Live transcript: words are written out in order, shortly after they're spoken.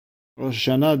Rosh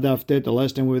Hashanah Daftet, the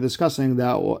last time we were discussing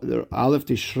that the Aleph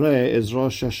Tishrei is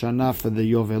Rosh Hashanah for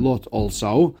the Yovelot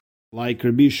also. Like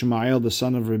Rabbi Shmuel, the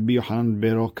son of Rabbi Yochanan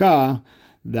Beroka,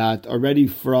 that already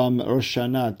from Rosh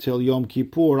Hashanah till Yom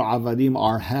Kippur, Avadim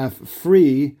are half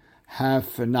free,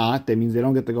 half not. That means they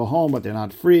don't get to go home, but they're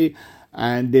not free.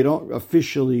 And they don't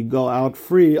officially go out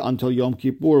free until Yom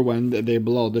Kippur when they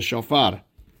blow the shofar.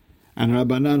 And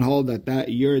Rabbanan hold that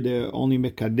year they only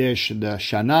Mekadesh the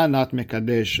Shana, not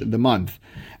Mekadesh the month.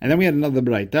 And then we had another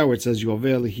Braita where it says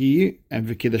Yovel Hi and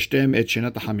V'kidashtem et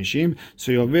Shenat HaMishim.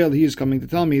 So Yovel Hi is coming to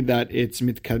tell me that it's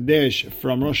Mitkadesh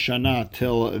from Rosh Hashanah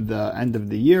till the end of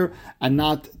the year and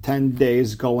not 10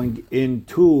 days going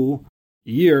into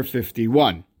year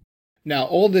 51. Now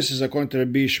all this is according to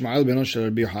Rabbi Shmuel ben Oshel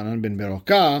Rabbi Yochanan ben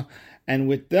Beroka. And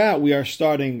with that, we are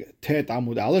starting Tet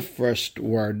Amud Aleph, first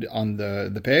word on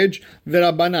the page,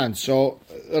 V'Rabbanan. So,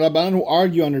 Rabbanan who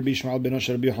argue on Rabbi Shmuel ben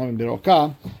Oshel Rabbi Yochanan ben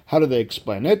Beroka, how do they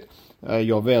explain it?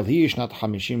 Yovel hi, Shnat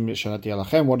Hamishim, Shanat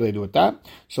Yalachem, what do they do with that?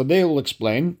 So they will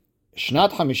explain,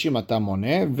 Shnat Hamishim ata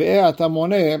moneh, ve'eh ata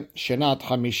moneh, Shnat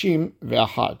Hamishim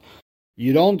ve'achad.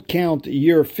 You don't count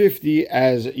year 50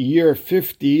 as year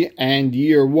 50 and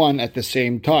year 1 at the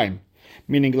same time.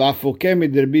 Meaning, this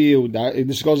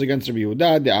goes against Rabbi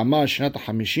Yehuda. The Amar Shnat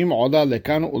Hamishim Oda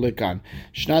Lekan Ulekan.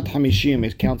 Shnat Hamishim,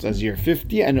 it counts as year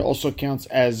 50, and it also counts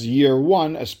as year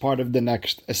 1 as part of the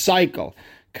next cycle.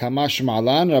 Kamash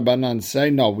Malan Rabbanan say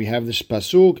no. We have this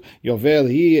pasuk Yovel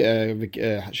Hi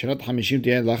Shnat Hamishim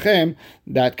Tiyad Lachem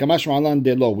that Kamash Malan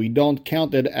de lo. We don't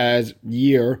count it as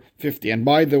year 50. And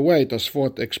by the way,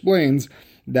 Tosfot explains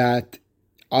that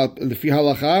Lefi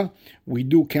halacha, we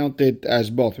do count it as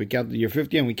both. We count the year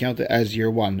 50 and we count it as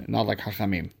year 1, not like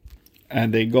Hachamim.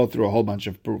 And they go through a whole bunch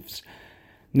of proofs.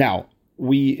 Now,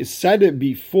 we said it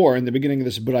before in the beginning of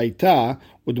this Braita,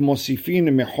 Udmosifin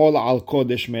mechol al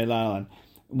kodesh me'elan.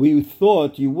 We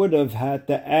thought you would have had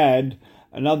to add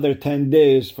another 10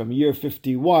 days from year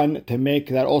 51 to make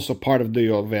that also part of the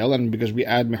Yovel, and because we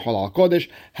add Mechol al Kodesh,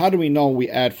 how do we know we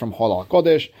add from Chol al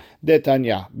Kodesh?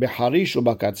 Detanya, Beharish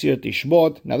ubakatzir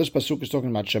tishbot. Now this pasuk is talking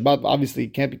about Shabbat, but obviously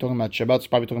it can't be talking about Shabbat, it's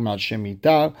probably talking about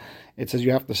Shemitah. It says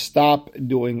you have to stop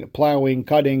doing plowing,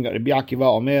 cutting. Rabbi Akiva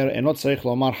Omer, enot tzarich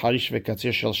lomar harish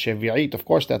vekatzir shel shevi'it. Of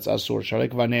course that's asur.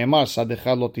 Sharek v'ne'emar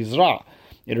sadecha lo tizra.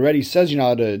 It already says you're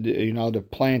not to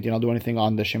plant, you're not do anything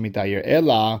on the Shemitah year.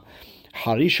 Ela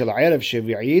Harish al-Erev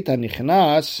Shevi'it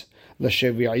Hanichnas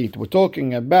l'Shevi'it. We're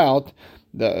talking about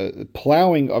the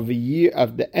plowing of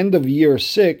the end of year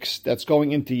 6 that's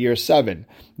going into year 7.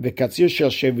 V'katzir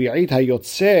shel Shevi'it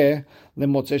hayotzeh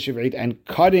lemotzeh Shevi'it, and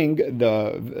cutting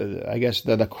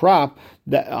the crop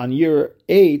that on year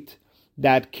 8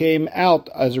 that came out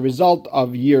as a result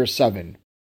of year 7.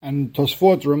 And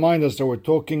Tosfot remind us that we're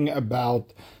talking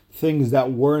about things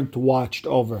that weren't watched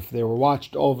over. If they were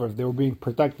watched over, if they were being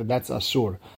protected, that's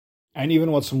asur. And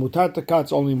even what's mutar to cut,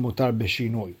 it's only mutar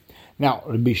b'shinui. Now,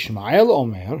 Rabbi Shmuel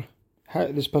Omer,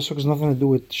 this pasuk has nothing to do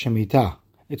with Shemitah.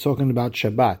 It's talking about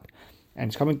Shabbat. And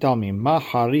it's coming to tell me, ma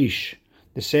harish,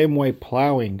 the same way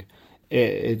plowing,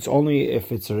 it's only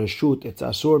if it's a reshut, it's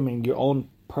asur, meaning your own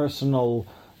personal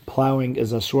plowing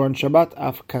is asur on Shabbat,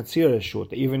 af katzir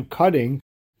reshut. Even cutting,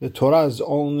 the Torah is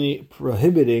only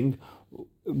prohibiting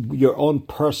your own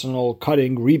personal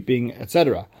cutting, reaping,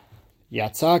 etc.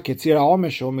 Yatsa ketzir ha'omer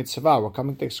mitzvah. We're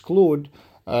coming to exclude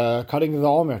cutting the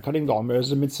omer. Cutting the omer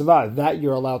is a mitzvah that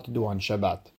you're allowed to do on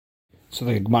Shabbat. So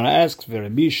the Gemara asks,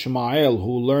 Rabbi Shmuel,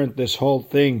 who learned this whole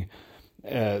thing,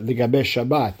 the Gabe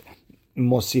Shabbat,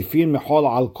 Mosifin mechol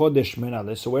al kodesh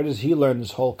minale. So where does he learn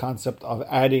this whole concept of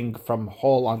adding from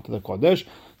whole onto the kodesh?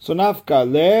 So nafka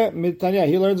le mitanya,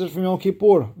 he learns it from Yom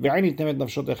Kippur. Ve'ani temet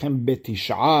nafshotechem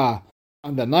betish'ah.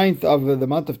 On the 9th of the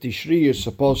month of Tishri, you're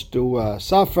supposed to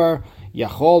suffer.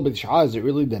 Yachol betish'ah, is it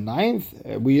really the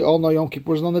 9th? We all know Yom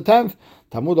Kippur is on the 10th.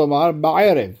 Tamud omar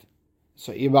ba'erev.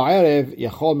 So ba'erev,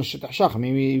 yachol mishetachshach,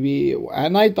 maybe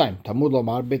at night time. Tamud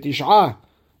omar betish'ah.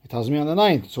 It tells me on the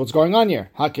 9th. So what's going on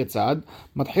here? HaKetzad,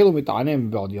 matchilu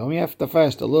mit'anem b'od yom. You have to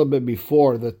fast a little bit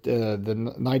before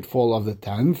the nightfall of the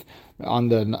 10th.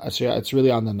 So it's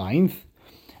really on the 9th.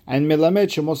 And melamed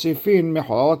shemosifin mechol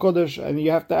al kodesh, and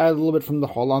you have to add a little bit from the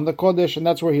hol on the kodesh, and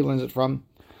that's where he learns it from.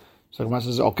 So Gemara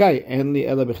says, okay, and the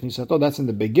ela b'chnisato, that's in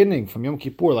the beginning from Yom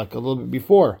Kippur, like a little bit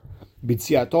before.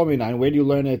 B'tziato minayin, where do you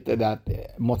learn it that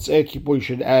motzei Kippur you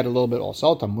should add a little bit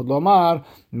also? Tamud lomar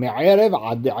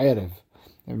me'erev ad de'erev.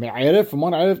 Me'erev from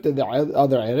one erev to the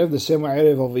other erev. The same way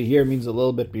erev over here means a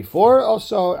little bit before.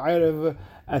 Also erev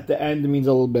at the end means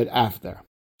a little bit after.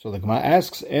 So the Gemara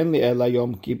asks, "En li ela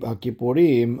Yom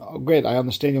Kippurim." Oh, great, I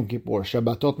understand Yom Kippur.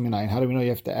 Shabbatot minayin. How do we know you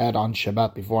have to add on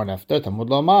Shabbat before and after? Tamud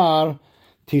lomar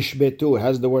Tishbetu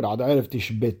has the word Ad Erev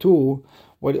Tishbetu.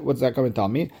 What's that going to tell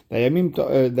me? That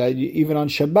even on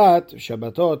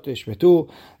Shabbatot, Tishbetu,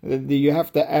 you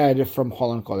have to add from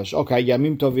Chol and Kodesh. Okay,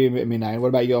 Yamim Tovim Minayin. What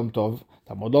about Yom Tov?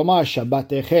 Tamud Lomar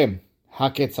Shabbatechem.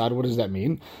 Haketzad, what does that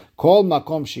mean? Kol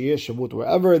makom sheyesh shavut.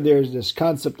 Wherever there's this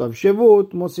concept of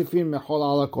shavut, mosifin mechol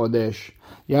ala kodesh.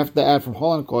 You have to add from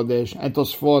chol and kodesh. And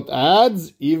Tosfot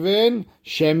adds even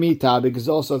shemitah, because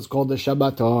also it's called the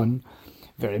Shabbaton.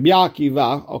 Rabbi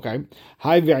Akiva, okay.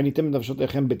 Hai ve'anitem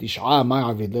nafshotechem betish'a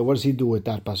ma'avid. What does he do with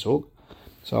that pasuk?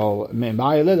 So, we know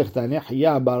the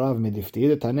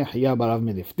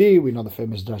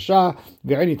famous drasha.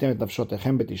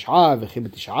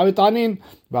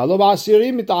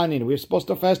 We're supposed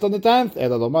to fast on the 10th.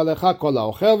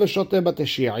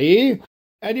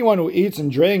 Anyone who eats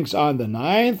and drinks on the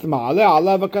 9th,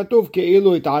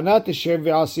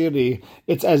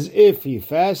 it's as if he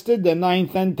fasted the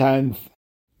 9th and 10th.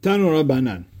 Tanu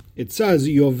Rabbanan. It says,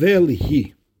 Yovel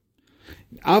hi.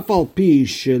 Afal pi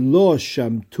shelo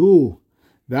shamtu,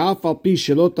 ve'afal pi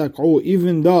shelo tak'u,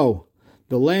 even though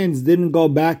the lands didn't go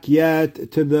back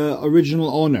yet to the original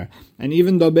owner, and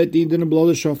even though Bet Din didn't blow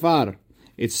the shofar,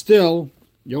 it's still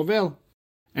Yovel.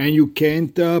 And you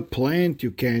can't plant,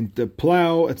 you can't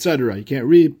plow, etc. You can't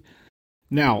reap.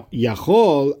 Now,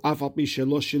 Yachol, afal pi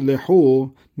shelo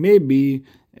shilehu, maybe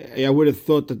I would have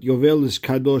thought that Yovel is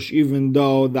Kadosh even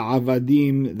though the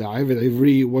Avadim, the Aved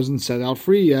Ivri, wasn't set out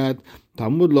free yet.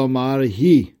 Tamud Lomar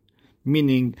Hi,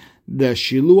 meaning the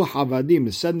Shiluch Avadim,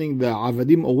 sending the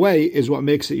Avadim away, is what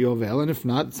makes it Yovel, and if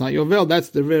not, it's not Yovel. That's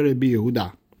the Rabbi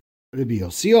Yehuda. Rabbi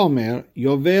Yossi Omer,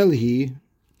 Yovel Hi,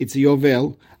 it's a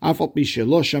Yovel, Afal Pi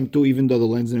Shelo Shamtu, even though the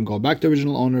lands didn't go back to the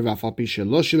original owner, Afal Pi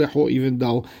Shelo Shilechu, even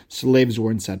though slaves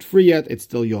weren't set free yet, it's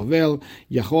still Yovel.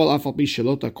 Yachol Afal Pi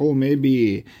Shelo Takol,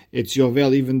 maybe it's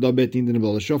Yovel, even though Bet Din didn't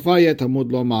blow the shofar yet. Tamud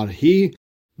Lomar Hi.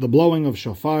 The blowing of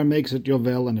shofar makes it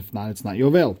Yovel, and if not, it's not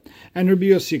Yovel. And Rabbi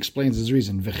Yossi explains his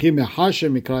reason. One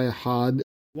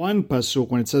pasuk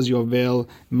when it says Yovel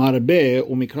marbe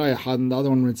umikra echad, and the other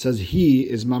one when it says he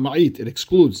is mama'it, it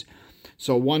excludes.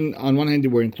 So on one hand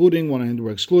we're including, one hand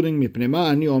we're excluding.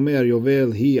 Mipnema ani omer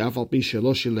Yovel hi afal pi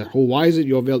shelo shilechu. Why is it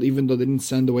Yovel even though they didn't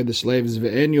send away the slaves?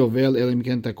 Ve'en Yovel elim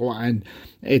ken takwa, and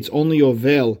it's only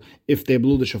Yovel if they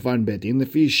blew the shofar in Bet Din.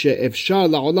 Lefi she'efshar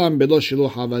la'olam belo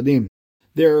shiluch havadim.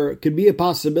 There could be a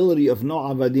possibility of no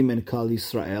avadim in Kal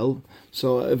Yisrael,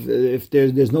 so if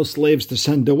there's no slaves to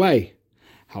send away.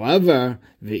 However,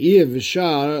 at the end of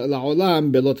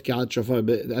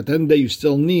the day, you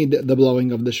still need the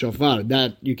blowing of the shofar.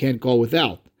 That you can't go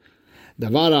without.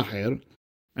 Davar acher,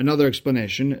 another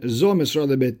explanation, zo misra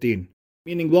leBeit Din.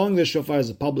 Meaning blowing the shofar is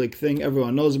a public thing,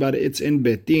 everyone knows about it, it's in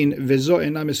Bet Din, vezo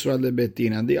ena misra leBeit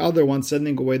Din. And the other one,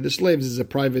 sending away the slaves, is a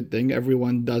private thing,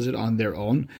 everyone does it on their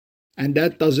own. And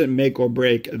that doesn't make or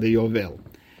break the Yovel.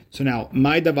 So now,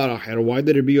 my davar acher, why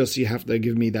did Rabbi Yossi have to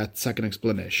give me that second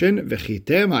explanation?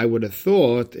 V'chitem, I would have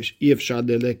thought,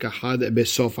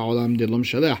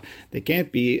 there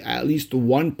can't be at least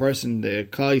one person, the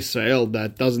Klal Yisrael,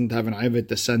 that doesn't have an Ayvet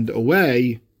to send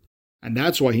away. And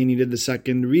that's why he needed the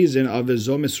second reason of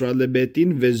Vezo Misra leBeit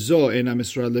Din, Vezo ena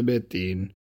Misra leBeit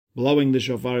Din. Blowing the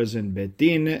shofar is in Bet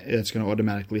Din, that's going to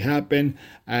automatically happen.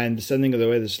 And sending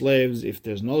away the slaves, if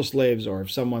there's no slaves, or if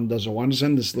someone doesn't want to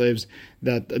send the slaves,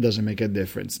 that doesn't make a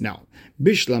difference. Now,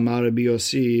 Bishlama Rabbi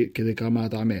Yossi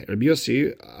Kedekamat Ameh. Rabbi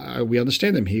Yossi, we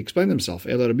understand him, he explained himself.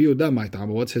 Ela Rabbi Yehuda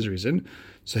Ma'itama, what's his reason?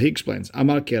 So he explains,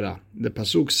 Amar Kera, the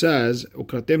pasuk says,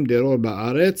 Ukratem deror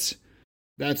ba'aretz.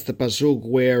 That's the pasuk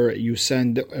where you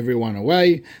send everyone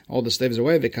away, all the slaves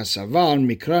away. V'kasavar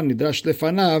mikra nidrash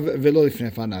lefanav velo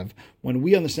lifnei fanav. When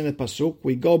we understand the pasuk,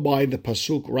 we go by the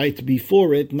pasuk right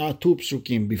before it, not two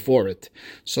psukim before it.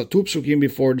 So two psukim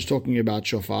before it is talking about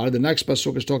shofar. The next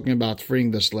pasuk is talking about freeing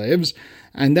the slaves,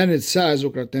 and then it says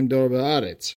ukratem deror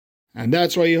ba'aretz. And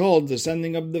that's why he holds the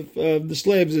sending of the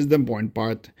slaves is the important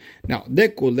part. Now,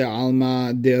 dekul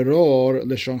le'alma deror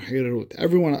leshon hirut.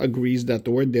 Everyone agrees that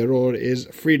the word deror is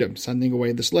freedom, sending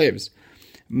away the slaves.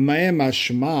 Ma'e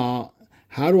mashma,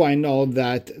 how do I know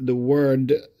that the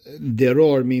word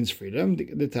deror means freedom?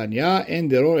 The Tanya,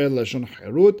 and deror el leshon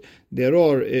hirut.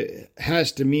 Deror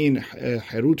has to mean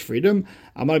hirut, freedom.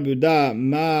 Amar Yehuda,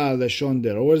 ma leshon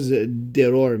deror. What does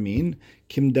deror mean?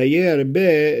 Kim dayer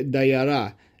be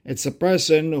dayara. It's a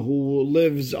person who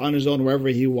lives on his own wherever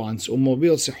he wants.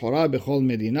 Umobil sehora bechol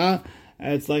medina.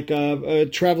 It's like a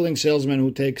traveling salesman who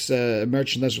takes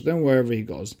merchandise with him wherever he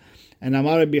goes. And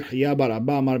Amar Rabbi Chiya bar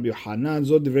Abba, Amar Rabbi Yochanan,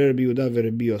 Zod divrei Rabbi Yehuda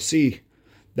veRabbi Yossi.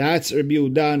 That's Rabbi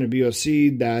Yehuda and Rabbi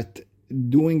Yossi, that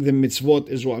doing the mitzvot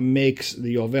is what makes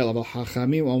the Yovel. Aval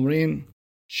Chachamim omrin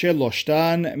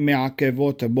Sheloshtan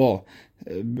me'akevot bo.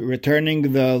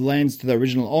 Returning the lands to the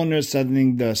original owners,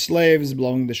 sending the slaves,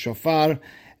 blowing the shofar.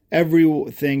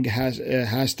 Everything has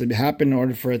to happen in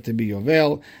order for it to be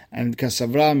yovel. And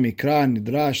kasavra, mikra,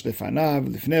 nidrash, lefanav,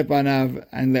 lifnei panav,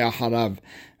 and le'acharav.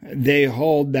 They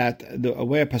hold that the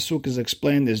way a pasuk is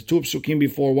explained is two pasukim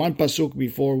before, one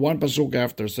pasuk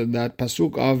after. So that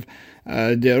pasuk of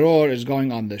deror is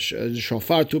going on the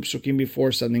shofar, two pasukim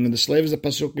before, sending the slaves the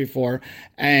pasuk before,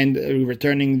 and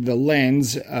returning the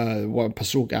lands one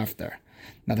pasuk after.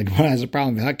 Now the Gemara has a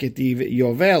problem. V'haketiv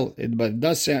yovel, but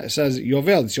it says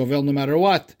yovel. It's yovel no matter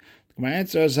what. The Gemara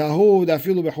answers hahu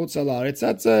dafilu b'chutz ha'aretz.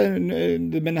 That's the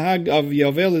minhag of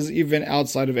yovel is even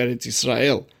outside of Eretz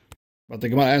Yisrael. But the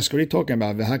Gemara asks, what are you talking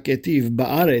about? V'haketiv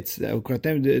ba'aretz,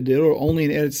 ukratem derur only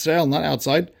in Eretz Yisrael, not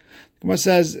outside. The Gemara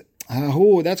says,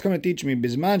 that's going to teach me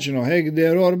bizman shenoheg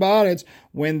deror ba'aretz,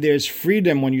 when there's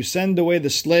freedom, when you send away the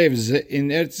slaves in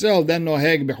Eretz Yisrael, then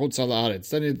noheg b'chutz ha'aretz.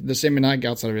 Then it's the same minhag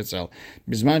outside of Eretz Yisrael.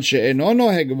 Bizman she'eno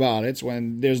noheg ba'aretz,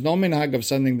 when there's no minhag of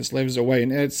sending the slaves away in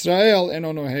Eretz Yisrael,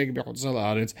 eno noheg b'chutz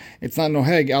ha'aretz. It's not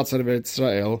noheg outside of Eretz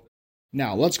Yisrael.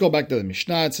 Now, let's go back to the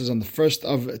Mishnah. It says on the 1st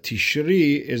of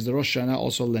Tishri is the Rosh Hashanah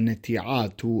also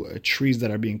leneti'ah, to trees that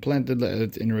are being planted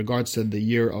in regards to the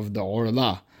year of the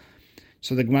Orlah.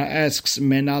 So the Gemara asks,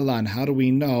 Menalan, how do we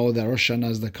know that Rosh Hashanah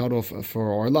is the cutoff for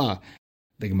Orlah?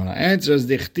 The Gemara answers,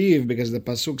 Dichtiv, because the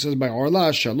Pasuk says by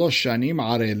Orlah, Shalosh Shanim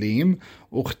Arelim,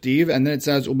 Uchtiv, and then it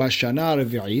says, Ubashana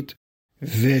Revi'it,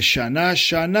 Veshana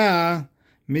Shana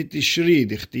Mitishri,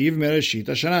 Dichtiv Mereshit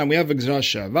Shana. And we have Gzra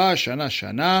Shava, Shana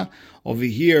Shana. Over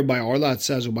here by Orlah it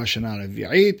says Ubashana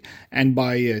Revi'it, and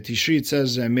by Tishri it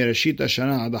says Mereshit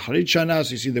Shana Adaharit Shana.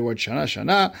 So you see the word Shana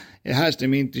Shana, it has to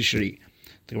mean Tishri.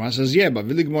 The Gemara says, yeah, but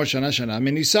Viligmor Shana Shana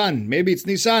mean Nisan. Maybe it's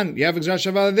Nisan. You have Gzra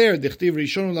Shava there. Dichtiv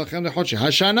Rishon Lachem Lechodshi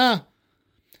Hashana.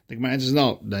 The Gemara says,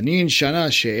 no. Danin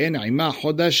Shana She'en Ima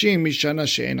Chodashim Mishana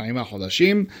She'en Ima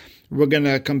Chodashim. We're going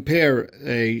to compare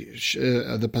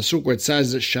the pasuk where it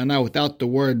says Shana without the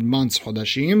word months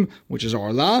Chodashim, which is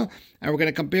Orlah, and we're going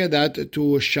to compare that to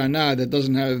Shana that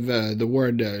doesn't have the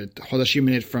word Chodashim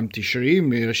in it from Tishri,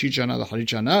 Mirashit Shana, Daharit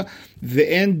Shana,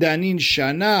 Ve'en Danin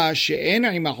Shana She'en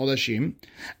Ima Chodashim,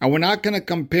 and we're not going to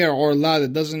compare Orlah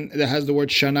that has the word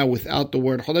Shana without the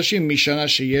word Chodashim, Mishana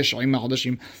Sheyesh Ima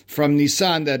Chodashim, from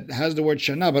Nisan that has the word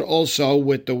Shana, but also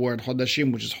with the word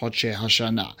Chodashim, which is Chodshei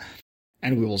Hashana.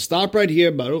 And we will stop right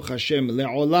here. Baruch Hashem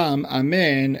le'olam.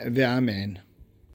 Amen ve'amen.